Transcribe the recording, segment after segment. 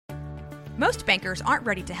Most bankers aren't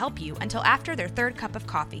ready to help you until after their third cup of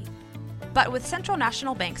coffee. But with Central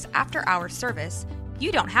National Bank's after-hours service,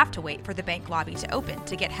 you don't have to wait for the bank lobby to open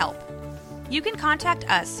to get help. You can contact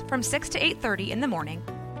us from 6 to 8:30 in the morning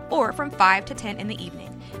or from 5 to 10 in the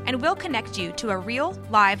evening, and we'll connect you to a real,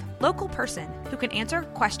 live, local person who can answer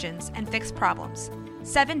questions and fix problems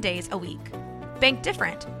 7 days a week. Bank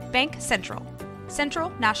different. Bank Central. Central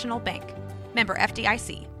National Bank. Member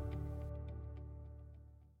FDIC.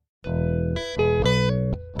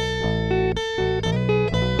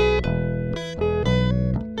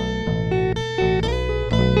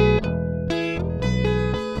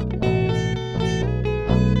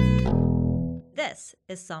 This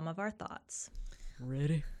is some of our thoughts.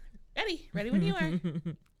 Ready? Ready when you are.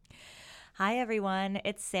 Hi, everyone.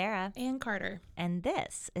 It's Sarah. And Carter. And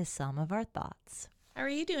this is some of our thoughts. How are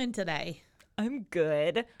you doing today? I'm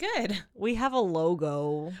good. Good. We have a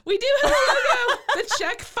logo. We do have a logo. The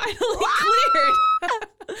check finally cleared.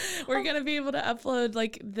 We're going to be able to upload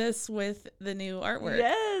like this with the new artwork.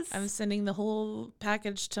 Yes. I'm sending the whole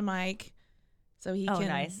package to Mike so he can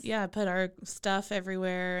nice. Put our stuff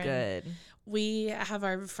everywhere. Good. And we have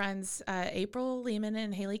our friends April Lehman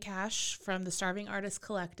and Haley Cash from the Starving Artists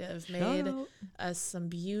Collective made us some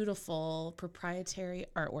beautiful proprietary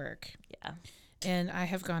artwork. Yeah. And I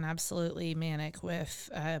have gone absolutely manic with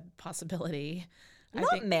possibility.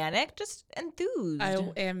 Not manic, just enthused. I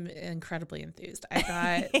am incredibly enthused.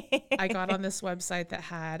 I got on this website that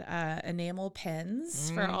had enamel pens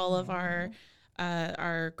for all of our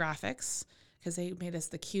graphics, because they made us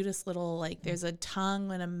the cutest little, like, there's a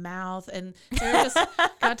tongue and a mouth. And Sarah just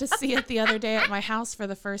got to see it the other day at my house for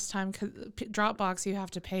the first time, because Dropbox you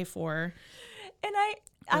have to pay for. And I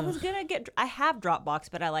was going to I have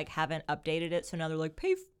Dropbox, but I haven't updated it. So now they're like,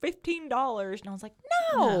 pay $15. And I was like,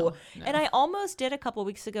 no. And I almost did a couple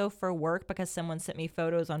weeks ago for work because someone sent me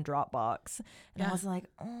photos on Dropbox. And I was like,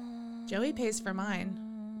 oh. Joey pays for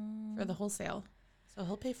mine for the wholesale. So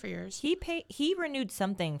he'll pay for yours. He renewed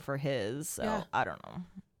something for his. So I don't know.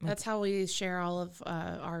 That's how we share all of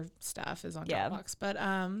our stuff is on Dropbox. But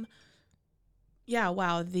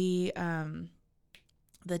wow.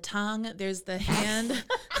 The tongue, there's the hand.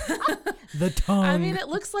 The tongue. I mean, it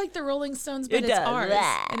looks like the Rolling Stones, but it's ours.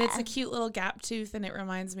 Blah. And it's a cute little gap tooth, and it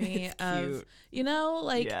reminds me of, cute.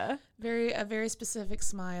 A very specific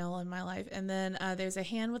smile in my life. And then there's a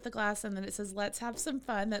hand with the glass, and then it says, "Let's have some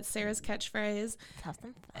fun." That's Sarah's catchphrase. Let's have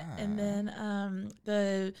some fun. And then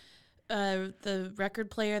the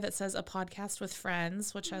record player that says "A Podcast with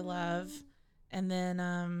Friends," which I love. And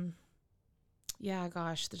then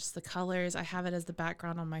just the colors. I have it as the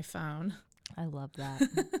background on my phone. I love that.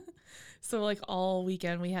 So all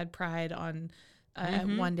weekend we had Pride on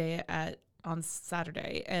one day on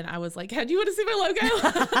Saturday, and I was like, "Hey, do you want to see my logo?"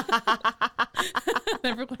 And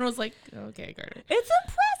everyone was like, "Okay, Carter." It's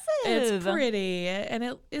impressive. It's pretty, and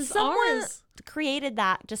it is Someone ours. Created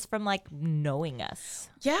that just from knowing us.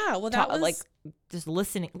 Yeah, well, that was just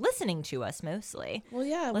listening to us mostly. Well,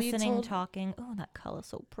 yeah, listening, talking. Oh, that color's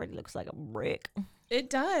so pretty. Looks like a brick. It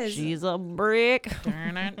does. She's a brick.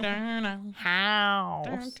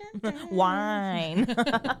 House. Wine.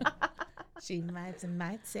 She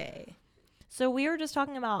might say. So we were just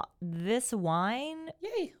talking about this wine.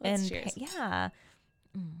 Yay! Let's cheers. Yeah.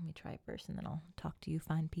 Let me try it first, and then I'll talk to you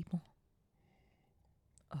fine people.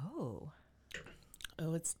 Oh,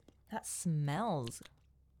 that smells.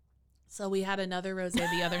 So we had another rosé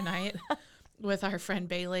the other night with our friend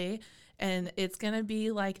Bailey, and it's gonna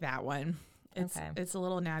be like that one. It's a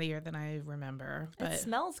little nattier than I remember, but it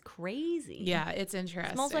smells crazy. Yeah, it's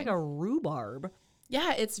interesting. It smells like a rhubarb.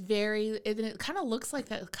 Yeah, it's it kind of looks like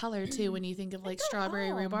that color too when you think of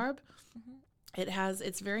strawberry rhubarb. Mm-hmm.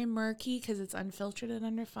 It's very murky because it's unfiltered and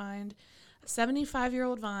unrefined.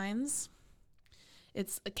 75-year-old vines.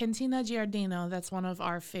 It's Cantina Giardino. That's one of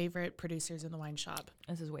our favorite producers in the wine shop.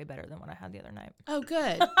 This is way better than what I had the other night. Oh,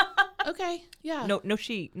 good. Okay, yeah. No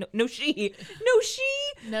tea, no shade,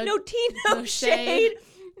 No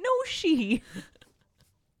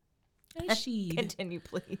shade. Continue,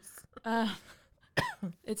 please.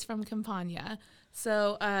 It's from Campania.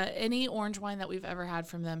 So any orange wine that we've ever had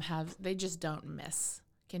from them they just don't miss.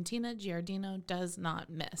 Cantina Giardino does not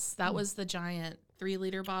miss. That was the giant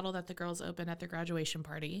 3-liter bottle that the girls opened at their graduation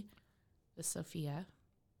party. The Sophia.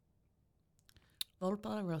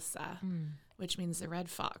 Volpa Rossa, which means the red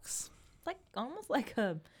fox. Almost like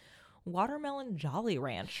a watermelon Jolly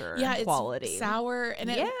Rancher quality. It's sour.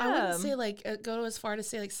 And I wouldn't say go as far to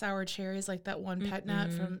say sour cherries, like that one pet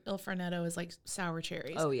nat from Il Fornetto is sour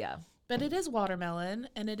cherries. Oh, yeah. But it is watermelon,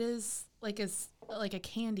 and it is like a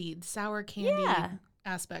candied, sour candy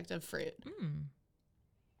aspect of fruit.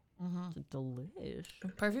 It's delish.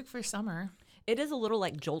 Perfect for summer. It is a little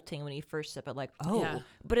like jolting when you first sip it, like, oh, Yeah.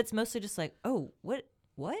 but it's mostly just like, oh, what?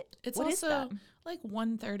 It's What is also that? like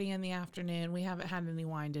 1:30 in the afternoon. We haven't had any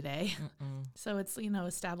wine today. So it's,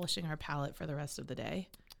 establishing our palate for the rest of the day.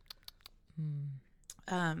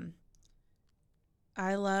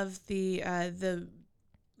 I love the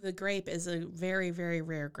grape is a very, very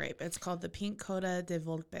rare grape. It's called the Pink Coda de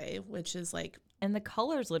Volpe, which is like, And the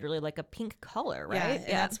color's literally like a pink color, right? and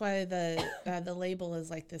that's why the label is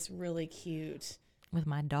like this really cute. With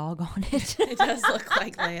my dog on it. It does look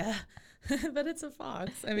like Leia, but it's a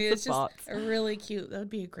fox. I mean, it's a just fox. a really cute. That would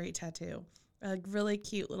be a great tattoo. A really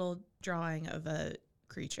cute little drawing of a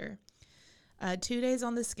creature. 2 days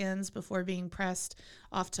on the skins before being pressed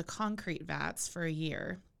off to concrete vats for a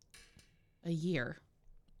year. A year.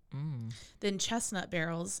 Then chestnut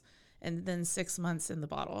barrels, and then 6 months in the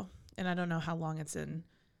bottle. And I don't know how long it's in.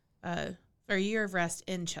 For a year of rest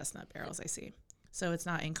in chestnut barrels, I see. So it's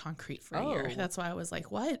not in concrete for a year. That's why I was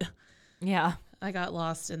like, what? Yeah. I got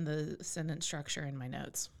lost in the sentence structure in my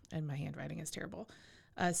notes, and my handwriting is terrible.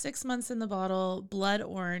 6 months in the bottle, blood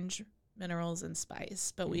orange, minerals, and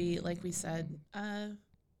spice. But like we said,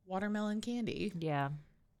 watermelon candy. Yeah.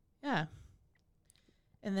 Yeah.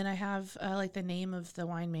 And then I have like the name of the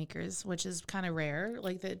winemakers, which is kind of rare.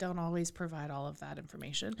 Like they don't always provide all of that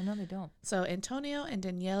information. No, they don't. So Antonio and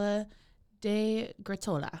Daniela de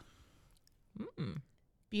Gretola.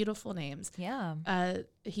 Beautiful names. Yeah.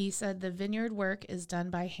 He said the vineyard work is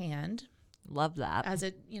done by hand, Love that. as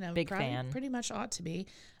it Big fan. pretty much ought to be.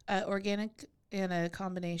 Organic and a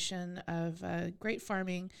combination of great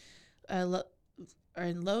farming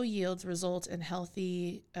and low yields result in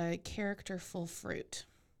healthy, characterful fruit.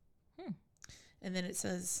 And then it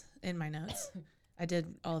says in my notes, I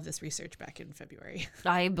did all of this research back in February.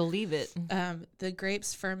 I believe it. The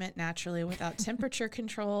grapes ferment naturally without temperature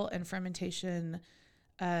control, and fermentation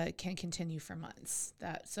can continue for months.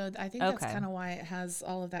 So I think that's Okay. kind of why it has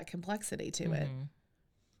all of that complexity to it.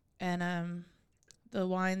 And the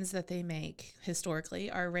wines that they make historically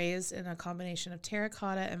are raised in a combination of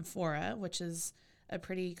terracotta and fora, which is a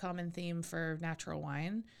pretty common theme for natural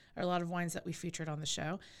wine, or a lot of wines that we featured on the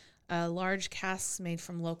show. Large casks made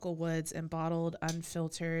from local woods and bottled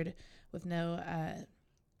unfiltered with no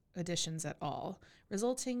additions at all. The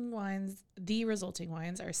resulting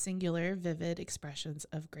wines are singular, vivid expressions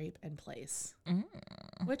of grape and place,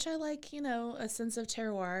 which I like. A sense of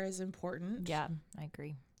terroir is important. Yeah, I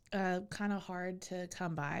agree. Kind of hard to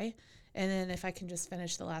come by. And then if I can just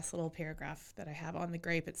finish the last little paragraph that I have on the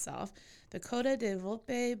grape itself. The Coda de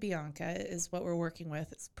Volpe Bianca is what we're working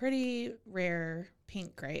with. It's pretty rare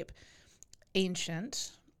pink grape,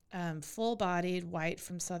 ancient, full-bodied white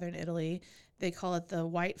from southern Italy. They call it the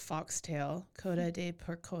white foxtail, Coda de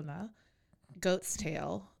Porcona, goat's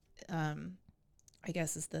tail. I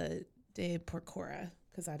guess is the de Porcora,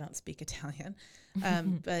 because I don't speak Italian.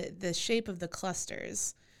 But the shape of the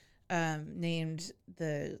clusters named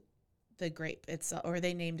the grape itself, or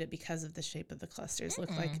they named it because of the shape of the clusters.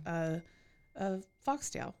 Look like a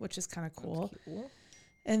foxtail, which is kind of cool.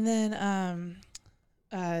 And then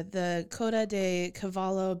the Coda de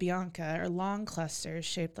Cavallo Bianca are long clusters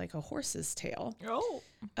shaped like a horse's tail. Oh.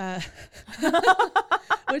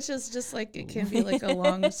 Which is just like, it can be like a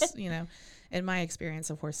long, in my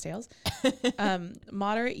experience of horsetails.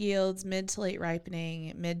 Moderate yields, mid to late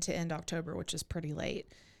ripening, mid to end October, which is pretty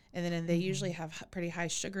late. And then they usually have pretty high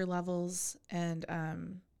sugar levels and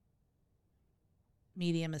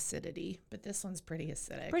medium acidity. But this one's pretty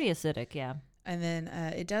acidic. Pretty acidic, yeah. And then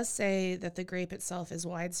it does say that the grape itself is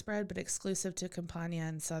widespread, but exclusive to Campania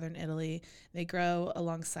in southern Italy. They grow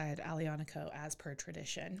alongside Aglianico as per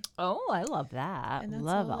tradition. Oh, I love that. And that's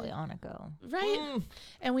Love all Aglianico. Right.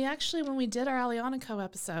 And we actually, when we did our Aglianico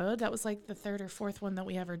episode, that was like the third or fourth one that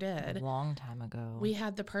we ever A did. long time ago. We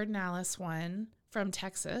had the Perdonalis one from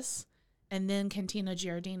Texas, and then Cantina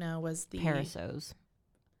Giardino was the Parasos.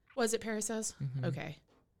 Was it Parasos? Okay. I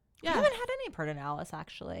Yeah, haven't had any Perdonalis,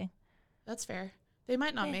 actually. that's fair. They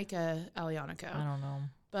might not make a Aglianico. I don't know.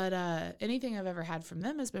 But anything I've ever had from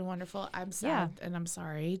them has been wonderful. I'm sad and I'm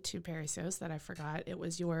sorry to Parasos that I forgot it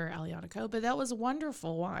was your Aglianico, but that was a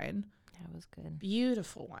wonderful wine. That was good.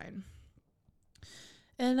 Beautiful wine.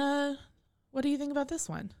 And what do you think about this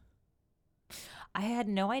one? I had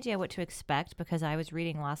no idea what to expect because I was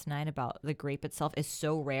reading last night about the grape itself is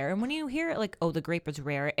so rare. And when you hear it like, oh, the grape is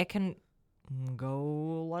rare, it can go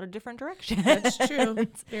a lot of different directions. That's true.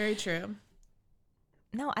 Very true.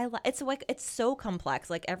 No, it's like, it's so complex.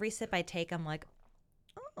 Like every sip I take, I'm like,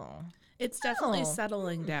 oh. It's definitely Oh.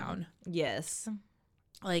 settling down. Yes.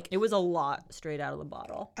 Like, It was a lot straight out of the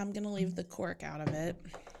bottle. I'm going to leave the cork out of it.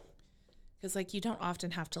 Because, like, you don't often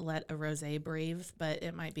have to let a rosé breathe, but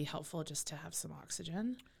it might be helpful just to have some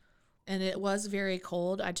oxygen. And it was very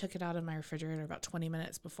cold. I took it out of my refrigerator about 20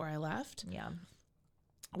 minutes before I left. Yeah.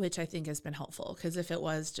 Which I think has been helpful. Because if it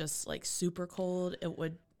was just, like, super cold, it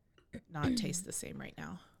would not taste the same right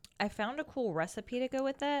now. I found a cool recipe to go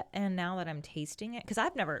with it. And now that I'm tasting it, because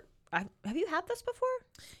have you had this before?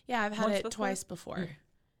 Yeah, I've had Once it before? twice before.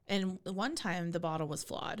 And one time the bottle was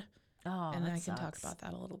flawed. Oh, And that I can talk sucks. about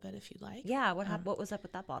that a little bit if you'd like. Yeah, what was up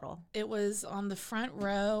with that bottle? It was on the front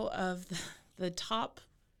row of the top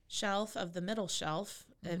shelf of the middle shelf,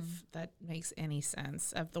 if that makes any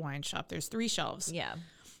sense, of the wine shop. There's 3 shelves. Yeah.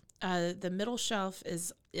 The middle shelf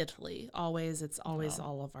is Italy. It's always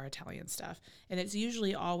all of our Italian stuff. And it's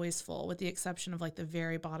usually always full, with the exception of like the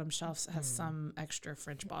very bottom shelf has some extra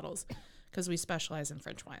French bottles because we specialize in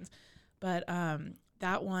French wines. But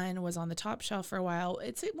that one was on the top shelf for a while.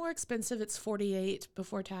 It's more expensive. It's $48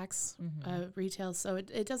 before tax retail. So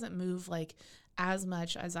it doesn't move like as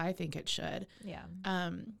much as I think it should. Yeah.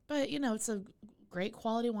 But, it's a great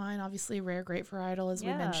quality wine, obviously rare grape varietal, as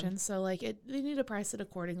we mentioned. So like they need to price it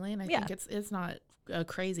accordingly. And I think it's not a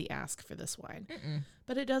crazy ask for this wine,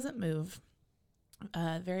 but it doesn't move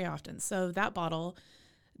very often. So that bottle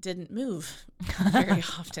didn't move very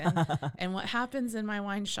often. And what happens in my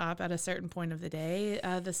wine shop at a certain point of the day,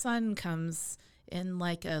 the sun comes in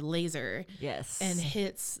like a laser. Yes. And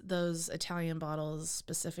hits those Italian bottles,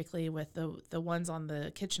 specifically with the ones on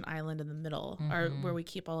the kitchen island in the middle, are where we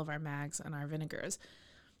keep all of our mags and our vinegars.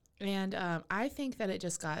 And I think that it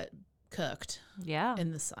just got cooked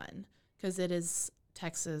in the sun, because it is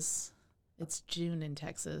Texas. It's June in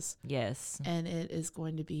Texas. Yes. And it is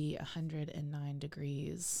going to be 109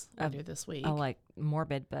 degrees later this week. Oh, like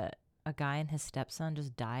morbid, but a guy and his stepson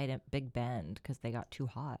just died at Big Bend because they got too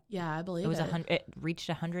hot. Yeah, I believe it. It reached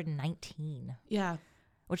 119. Yeah.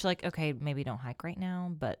 Which, like, okay, maybe don't hike right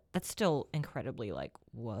now, but that's still incredibly, like,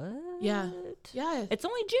 what? Yeah. Yeah. It's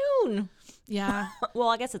only June. Yeah. Well,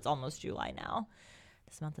 I guess it's almost July now.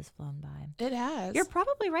 This month has flown by. It has. You're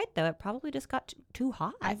probably right, though. It probably just got too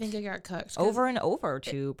hot. I think it got cooked. Over and over,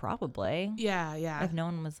 too, probably. Yeah, yeah. If no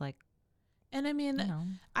one was like, and I mean,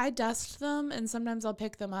 I dust them, and sometimes I'll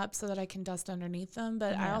pick them up so that I can dust underneath them.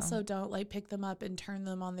 But I also don't like pick them up and turn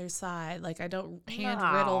them on their side. Like I don't hand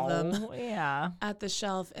riddle them at the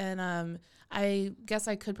shelf. And I guess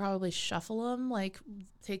I could probably shuffle them, like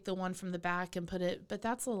take the one from the back and put it. But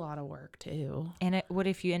that's a lot of work too. And what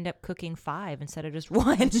if you end up cooking 5 instead of just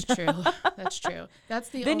 1? That's true. That's true. That's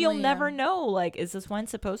the then only, you'll never know. Like, is this wine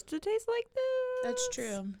supposed to taste like this? That's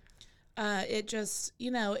true. It just,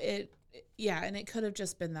 yeah, and it could have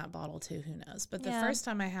just been that bottle too. Who knows? But the first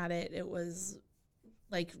time I had it, it was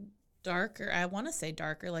like darker. I want to say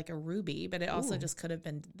darker, like a ruby, but it also just could have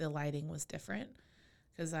been the lighting was different,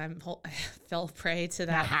 because I fell prey to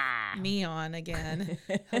that neon again.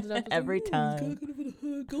 Held it up, every time. It's got kind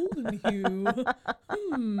of a golden hue.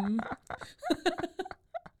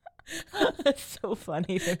 It's so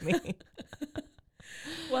funny to me.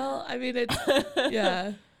 Well, I mean, it's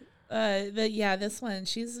but yeah, this one,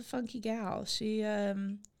 she's a funky gal. She,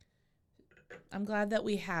 I'm glad that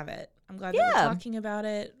we have it. I'm glad that we're talking about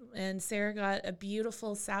it. And Sarah got a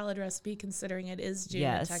beautiful salad recipe, considering it is June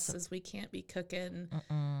in Texas. We can't be cooking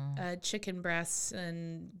chicken breasts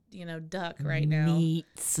and, duck right now.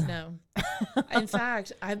 Meats. No. In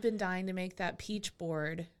fact, I've been dying to make that peach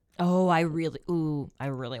board. Oh, I really want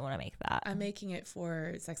to make that. I'm making it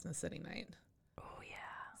for Sex and the City night.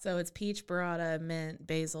 So So it's peach, burrata, mint,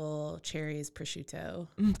 basil, cherries, prosciutto.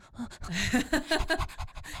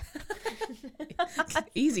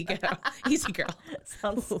 Easy girl. Easy girl.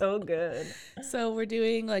 Sounds so good. So we're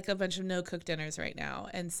doing like a bunch of no-cook dinners right now,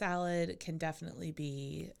 and salad can definitely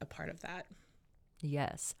be a part of that.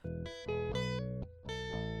 Yes.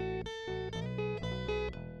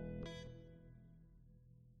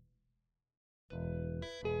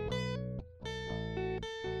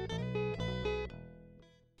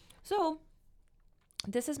 So,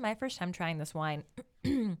 this is my first time trying this wine.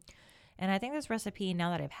 And I think this recipe,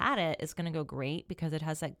 now that I've had it, is going to go great because it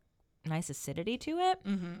has that nice acidity to it.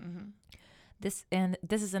 Mm-hmm, mm-hmm. This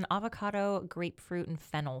is an avocado, grapefruit, and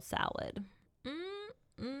fennel salad. Let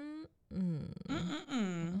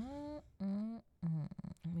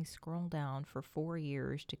me scroll down for 4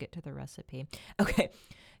 years to get to the recipe. Okay,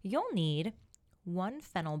 you'll need 1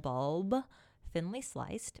 fennel bulb, thinly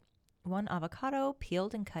sliced, 1 avocado,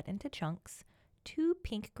 peeled and cut into chunks, 2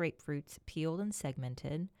 pink grapefruits, peeled and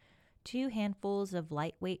segmented, 2 handfuls of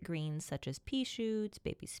lightweight greens such as pea shoots,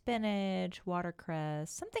 baby spinach, watercress,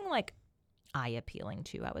 something like eye appealing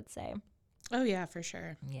too, I would say. Oh, yeah, for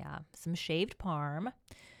sure. Yeah, some shaved parm,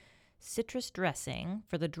 citrus dressing.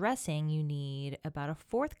 For the dressing, you need about a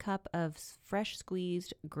 1/4 cup of fresh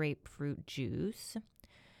squeezed grapefruit juice.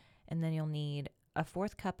 And then you'll need a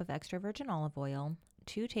 1/4 cup of extra virgin olive oil,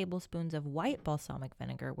 2 tablespoons of white balsamic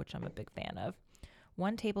vinegar, which I'm a big fan of,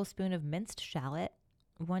 1 tablespoon of minced shallot,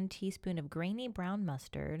 1 teaspoon of grainy brown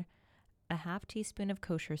mustard, a 1/2 teaspoon of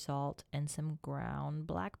kosher salt, and some ground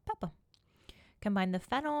black pepper. Combine the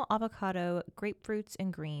fennel, avocado, grapefruits,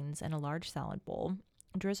 and greens in a large salad bowl.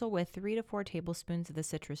 Drizzle with 3 to 4 tablespoons of the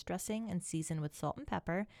citrus dressing and season with salt and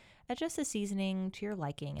pepper. Adjust the seasoning to your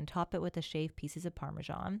liking and top it with the shaved pieces of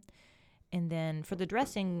Parmesan. And then for the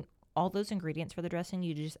dressing, all those ingredients for the dressing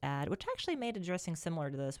you just add, which I actually made a dressing similar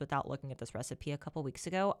to this without looking at this recipe a couple weeks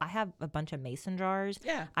ago. I have a bunch of mason jars.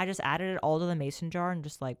 Yeah. I just added it all to the mason jar and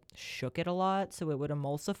just like shook it a lot so it would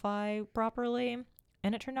emulsify properly.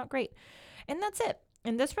 And it turned out great. And that's it.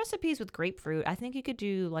 And this recipe is with grapefruit. I think you could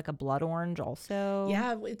do like a blood orange also.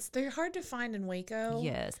 Yeah, they're hard to find in Waco.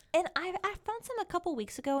 Yes. And I found some a couple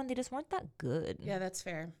weeks ago and they just weren't that good. Yeah, that's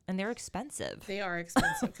fair. And they're expensive. They are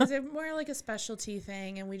expensive because they're more like a specialty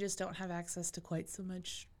thing, and we just don't have access to quite so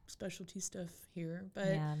much specialty stuff here. But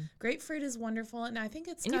Yeah. grapefruit is wonderful, and I think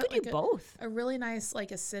it's And you got could do both. a really nice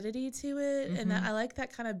like acidity to it, and I like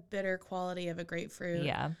that kind of bitter quality of a grapefruit.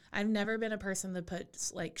 Yeah. I've never been a person that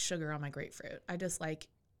puts like sugar on my grapefruit. I just like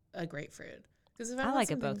a grapefruit because if I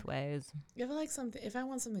like it both ways. if I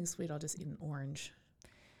want something sweet, I'll just eat an orange.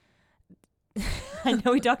 I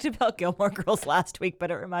know we talked about Gilmore Girls last week,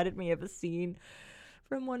 but it reminded me of a scene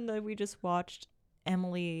from one that we just watched.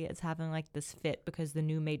 Emily is having like this fit because the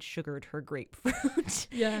new maid sugared her grapefruit.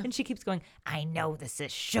 Yeah. And she keeps going, I know this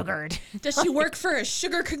is sugared. Does she work for a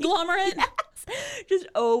sugar conglomerate? Yes. Just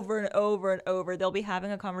over and over and over. They'll be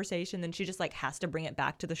having a conversation, then she just like has to bring it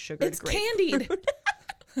back to the sugared It's grapefruit. candied.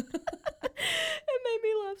 It made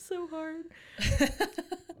me laugh so hard.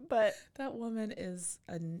 But That woman is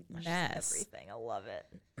a she's mess. everything. I love it.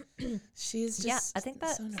 She's just Yeah, I think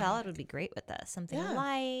that so salad would be great with this. Something Yeah.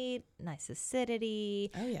 light, nice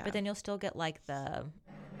acidity. Oh, yeah. But then you'll still get like the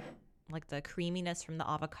creaminess from the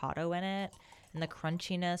avocado in it and the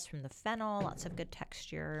crunchiness from the fennel, lots of good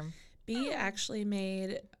texture. B actually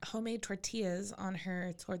made homemade tortillas on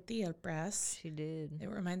her tortilla press. She did. It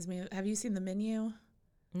reminds me of, have you seen the menu?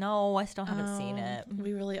 No, I still haven't seen Oh, it.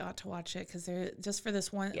 We really ought to watch it because they're just for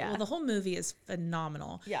this one. Yeah. Well, the whole movie is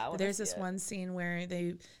phenomenal. Yeah, I But wanna there's see this it. one scene where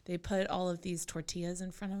they put all of these tortillas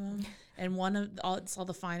in front of them, and it's all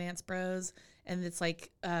the finance bros, and it's like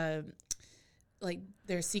their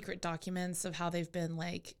secret documents of how they've been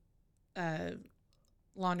like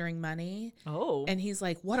laundering money. Oh. And he's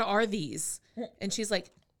like, "What are these?" And she's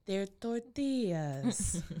like, "They're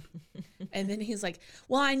tortillas." And then he's like,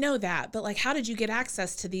 "Well, I know that, but like, how did you get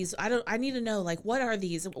access to these? I need to know, like, what are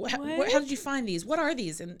these? How did you find these? What are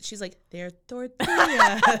these?" And she's like, "They're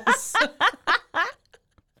tortillas."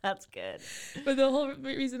 That's good. But the whole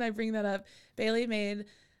reason I bring that up, Bailey made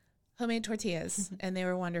homemade tortillas, and they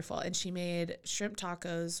were wonderful. And she made shrimp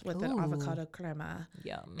tacos with an Ooh. avocado crema,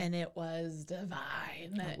 Yum. and it was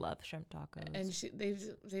divine. I love shrimp tacos. And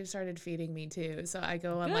they've started feeding me too. So I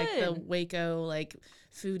go on like the Good. Waco like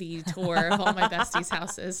foodie tour of all my besties'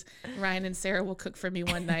 houses. Ryan and Sarah will cook for me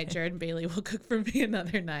one night. Jared and Bailey will cook for me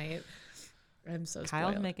another night. I'm so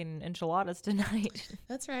Kyle's spoiled. making enchiladas tonight.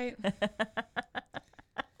 That's right.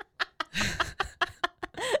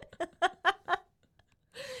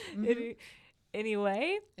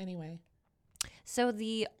 Anyway, Anyway, so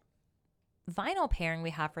the vinyl pairing we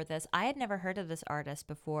have for this, I had never heard of this artist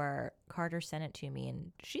before. Carter sent it to me,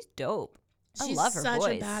 and she's dope. she's I love her such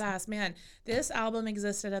voice. a badass, man. This album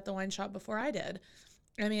existed at the wine shop before I did.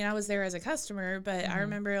 I mean, I was there as a customer, but I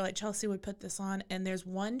remember like Chelsea would put this on, and there's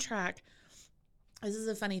one track. This is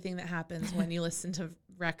a funny thing that happens when you listen to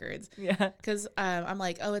records. Yeah. Because I'm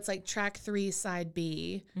like, oh, it's like track 3, side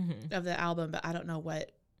B of the album, but I don't know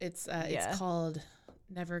what it's. Yeah. It's called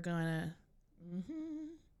Never Gonna.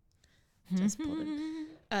 Just pulled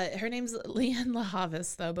it. Her name's Leanne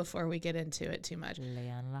LaHavis, though. Before we get into it too much,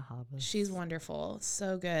 Leanne LaHavis. she's wonderful,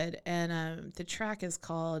 so good, and the track is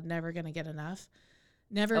called Never Gonna Get Enough.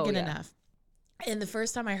 Never Oh, Get yeah. Enough. And the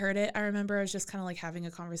first time I heard it, I remember I was just kind of like having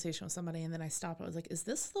a conversation with somebody, and then I stopped. I was like, "Is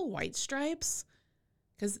this the White Stripes?"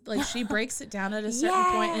 Because like she breaks it down at a certain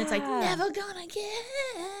point, and it's like Yeah. never gonna get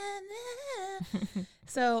enough.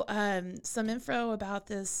 So, some info about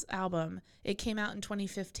this album. It came out in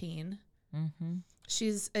 2015. Mm-hmm.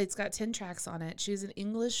 It's got 10 tracks on it. She's an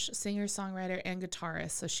English singer, songwriter, and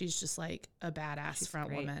guitarist. So she's just like a badass She's front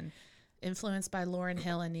great. woman. Influenced by Lauryn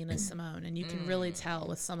Hill and Nina Simone, and you can really tell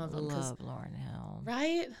with some of them. 'Cause Love Lauryn Hill.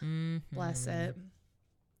 right? Mm-hmm. Bless it.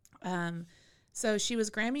 So she was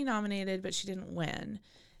Grammy nominated, but she didn't win.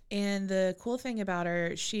 And the cool thing about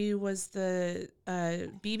her, she was the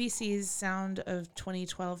BBC's Sound of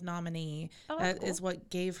 2012 nominee. Oh, That that's is what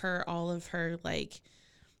gave her all of her, like,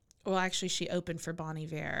 well, actually, she opened for Bon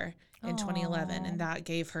Iver in 2011, and that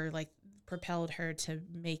gave her, like, propelled her to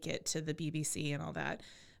make it to the BBC and all that.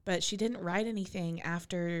 But she didn't write anything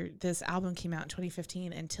after this album came out in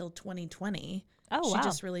 2015 until 2020. Oh, she wow.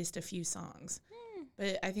 just released a few songs.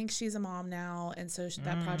 But I think she's a mom now, and so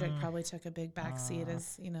that project probably took a big backseat,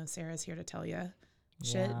 as you know, Sarah's here to tell you.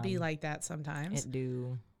 Should be like that sometimes. It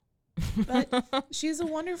do. But she's a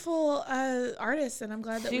wonderful artist, and I'm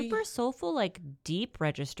glad that Super soulful, like deep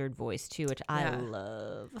registered voice too, which I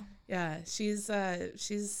love. Yeah, she's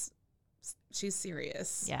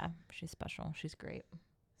serious. Yeah, she's special. She's great.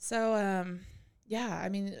 So yeah, I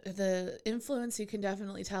mean, the influence, you can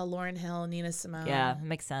definitely tell, Lauryn Hill, Nina Simone. Yeah, it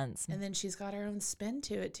makes sense. And then she's got her own spin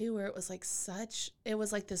to it too, where it was like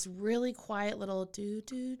this really quiet little do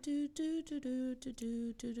do do do do do do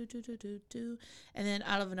do do do do do do, and then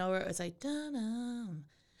out of nowhere it was like dum.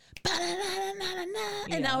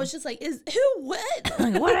 And I was just like, what?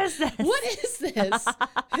 What is this? What is this?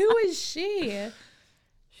 Who is she?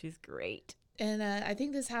 She's great. And I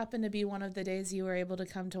think this happened to be one of the days you were able to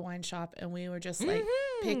come to Wine Shop, and we were just like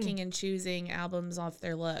picking and choosing albums off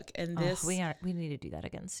their look. And this, we need to do that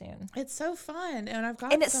again soon. it's so fun. And I've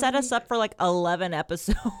got, And it set us up for like 11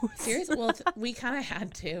 episodes. Seriously, well, we kind of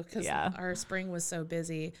had to, because Yeah. our spring was so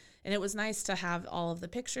busy, and it was nice to have all of the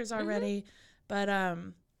pictures already. But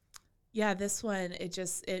yeah, this one,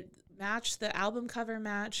 it matched, the album cover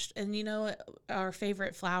matched, and you know, our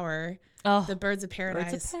favorite flower, the Birds of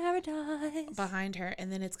Paradise, Birds of Paradise behind her,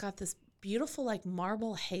 and then it's got this beautiful like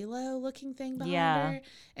marble halo looking thing behind her,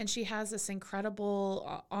 and she has this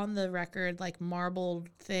incredible on the record like marbled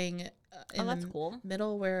thing in that's the cool.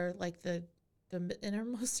 middle, where like the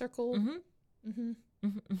innermost circle.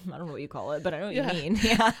 I don't know what you call it, but I know what Yeah. you mean.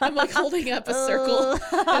 Yeah. I'm like holding up a circle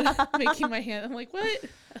and making my hand. I'm like, what?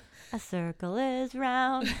 A circle is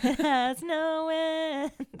round, it has no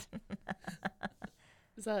end.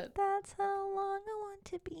 Is that? That's how long I want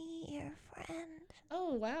to be your friend.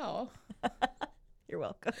 Oh, wow. You're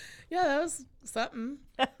welcome. Yeah, that was something.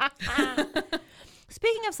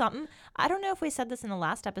 Speaking of something, I don't know if we said this in the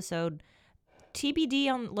last episode, TBD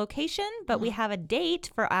on location, but we have a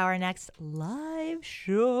date for our next live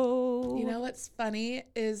show. You know what's funny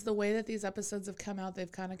is the way that these episodes have come out, they've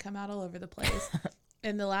kind of come out all over the place.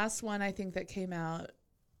 And the last one, I think, that came out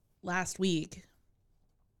last week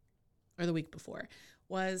or the week before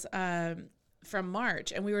was from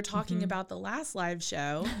March. And we were talking about the last live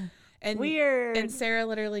show. And Weird. And Sarah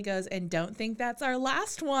literally goes, and don't think that's our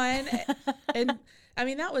last one. And I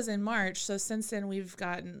mean, that was in March. So since then we've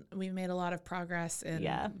made a lot of progress in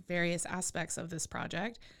various aspects of this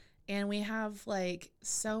project. And we have like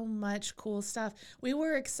so much cool stuff. We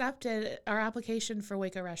were accepted. Our application for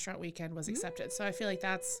Waco Restaurant Weekend was accepted. So I feel like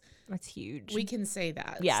that's huge. we can say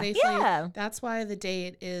that safely. Yeah. That's why the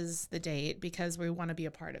date is the date, because we want to be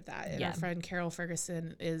a part of that. And our friend Carol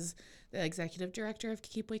Ferguson is the executive director of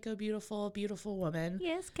Keep Waco Beautiful, beautiful woman.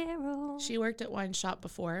 Yes, Carol. She worked at Wine Shop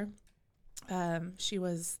before. She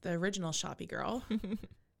was the original shoppy girl.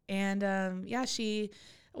 And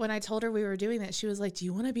when I told her we were doing that, she was like, do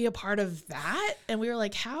you want to be a part of that? And we were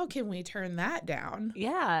like, how can we turn that down?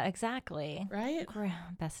 Yeah, exactly. Right?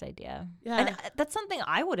 Best idea. Yeah. And that's something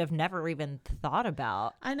I would have never even thought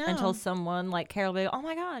about. I know. Until someone like Carol be like, oh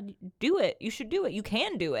my God, do it. You should do it. You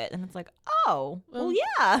can do it. And it's like, oh, well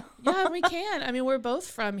yeah. Yeah, we can. I mean, we're both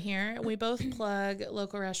from here. We both plug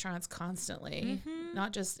local restaurants constantly,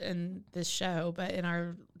 not just in this show, but in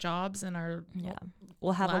our jobs and our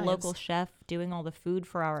We'll have lives. a local chef doing all the food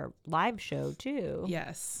for our live show too.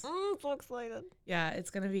 Yes. I'm so excited. Yeah, it's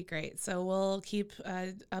going to be great. So we'll keep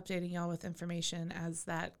updating y'all with information as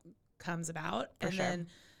that comes about. Then,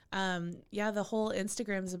 the whole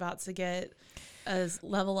Instagram's about to get us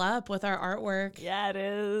level up with our artwork. Yeah, it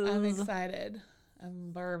is. I'm excited.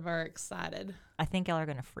 I'm very excited. I think y'all are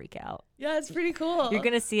going to freak out. Yeah, it's pretty cool. You're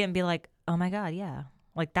going to see it and be like, oh my God, yeah.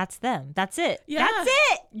 Like, that's them. That's it. Yeah. That's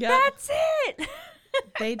it. Yep. That's it.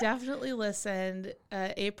 They definitely listened.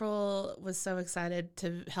 April was so excited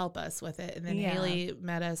to help us with it. And then Haley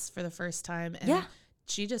met us for the first time. And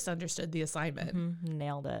she just understood the assignment.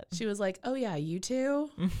 Nailed it. She was like, oh, yeah, you too?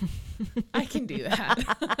 I can do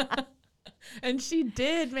that. And she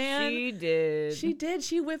did, man. She did. She did.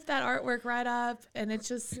 She whipped that artwork right up. And it's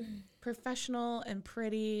just professional and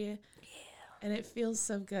pretty. Yeah. And it feels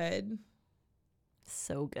so good.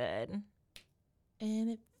 So good.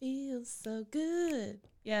 And it feels so good.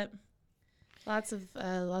 Yep. Lots of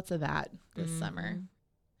that this summer.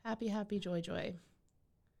 Happy, joy.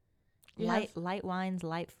 Light wines,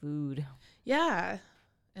 light food. Yeah.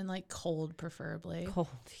 And like cold, preferably. Cold,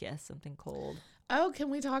 yes, something cold. Oh, can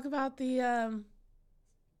we talk about the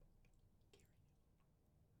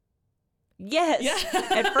Yes. Yeah.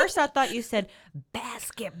 At first I thought you said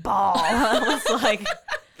basketball. I was like,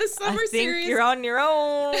 the summer I think series? you're on your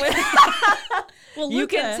own. Well, You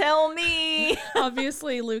Luca, can tell me.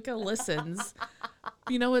 obviously, Luca listens.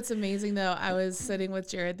 You know what's amazing, though? I was sitting with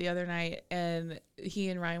Jared the other night, and he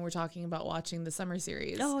and Ryan were talking about watching the summer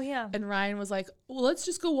series. Oh, yeah. And Ryan was like, well, let's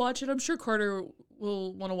just go watch it. I'm sure Carter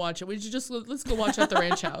will want to watch it. We should let's go watch it at the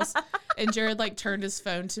ranch house. And Jared like turned his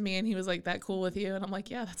phone to me, and he was like, that cool with you? And I'm like,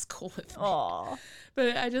 yeah, that's cool with me. Aw.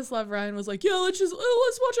 But I just love Ryan was like, yeah, let's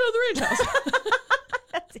watch it at the ranch house.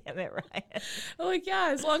 Damn it, Ryan. I'm like, yeah,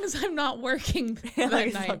 as long as I'm not working that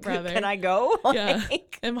Like, night, brother. Can I go? Yeah.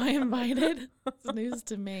 Like- Am I invited? It's news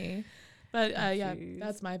to me. But yeah, Jeez.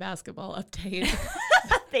 that's my basketball update.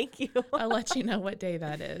 Thank you. I'll let you know what day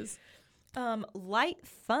that is. Light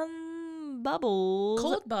fun bubbles.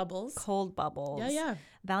 Cold bubbles. Cold bubbles. Yeah.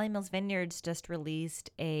 Valley Mills Vineyards just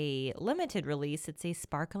released a limited release. It's a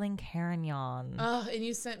sparkling Carignan. Oh, and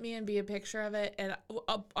you sent me and a picture of it, and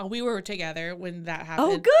we were together when that Oh,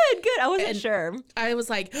 happened. good. I wasn't And- sure. I was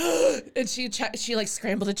like, and she like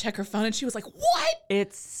scrambled to check her phone, and she was like, "What?"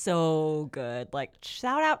 It's so good. Like,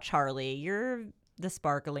 shout out Charlie. You're the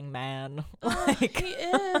sparkling man. Like, He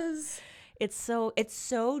is. it's so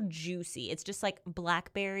juicy. It's just like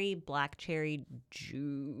blackberry, black cherry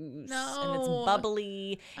juice. And it's No.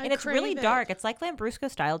 bubbly. I And it's really crave it. dark. It's like Lambrusco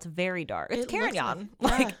style. It's very dark. It's It looks Carignan.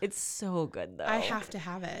 like- Like, yeah. it's so good, though. I have to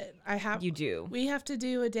have it. You do. We have to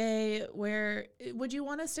do a day where. Would you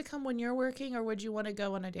want us to come when you're working, or would you want to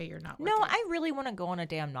go on a day you're not working? No, I really want to go on a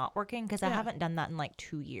day I'm not working because I Yeah. haven't done that in like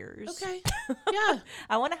 2 years. Okay. Yeah.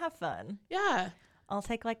 I want to have fun. Yeah. I'll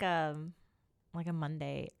take like a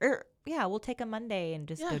Monday, or yeah, we'll take a Monday and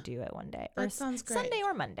just Yeah. go do it one day. That Or sounds great. Sunday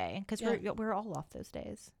or Monday because Yeah. we're all off those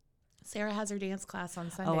days. Sarah has her dance class on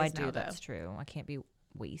Sundays Oh, I now, do. though. That's true. I can't be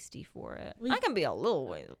wasty for it. We- I can be a little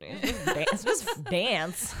wasty. Just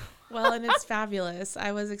dance. Well, and it's fabulous.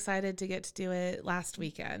 I was excited to get to do it last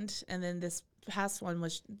weekend, and then this past one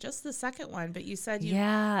was just the second one. But you said you've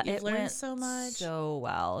It learned went so much. so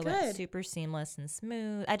well. It went Good. super seamless and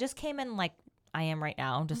smooth. I just came in like I am right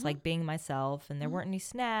now, just like being myself, and there weren't any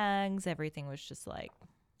snags. Everything was just like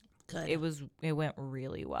Good. it went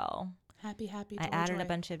really well. Happy. I Joy, added joy. a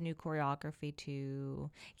bunch of new choreography too.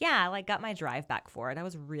 Yeah, I like got my drive back for it. I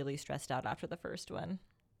was really stressed out after the first one.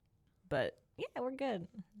 But yeah, we're good.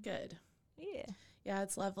 Good. Yeah. Yeah,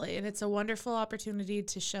 it's lovely, and it's a wonderful opportunity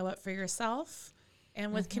to show up for yourself,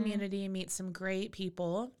 and with community, meet some great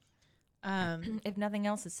people. If nothing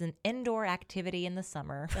else, it's an indoor activity in the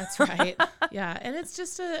summer. That's right. Yeah, and it's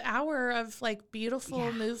just an hour of like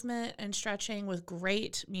beautiful movement and stretching with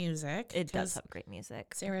great music. It does 'cause have great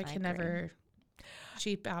music. Sarah I can agree. never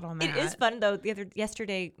cheap out on that. It is fun though.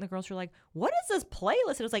 Yesterday, the girls were like, "What is this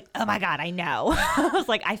playlist?" And I was like, "Oh my god, I know!" I was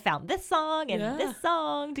like, "I found this song and Yeah. this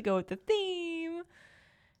song to go with the theme."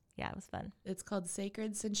 Yeah, it was fun. It's called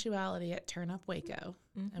Sacred Sensuality at Turn Up Waco,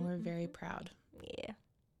 and we're very proud. Yeah.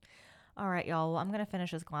 All right, y'all. Well, I'm gonna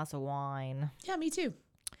finish this glass of wine. Yeah, me too.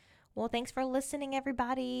 Well, thanks for listening,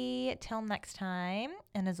 everybody. Till next time.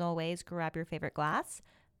 And as always, grab your favorite glass,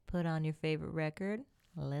 put on your favorite record.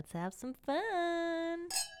 Let's have some fun.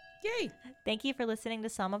 Yay! Thank you for listening to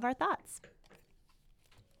Some of Our Thoughts.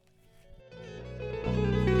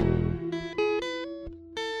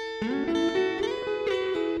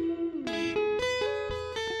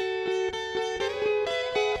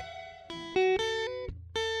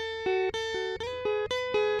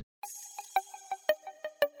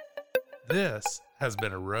 This has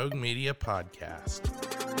been a Rogue Media podcast.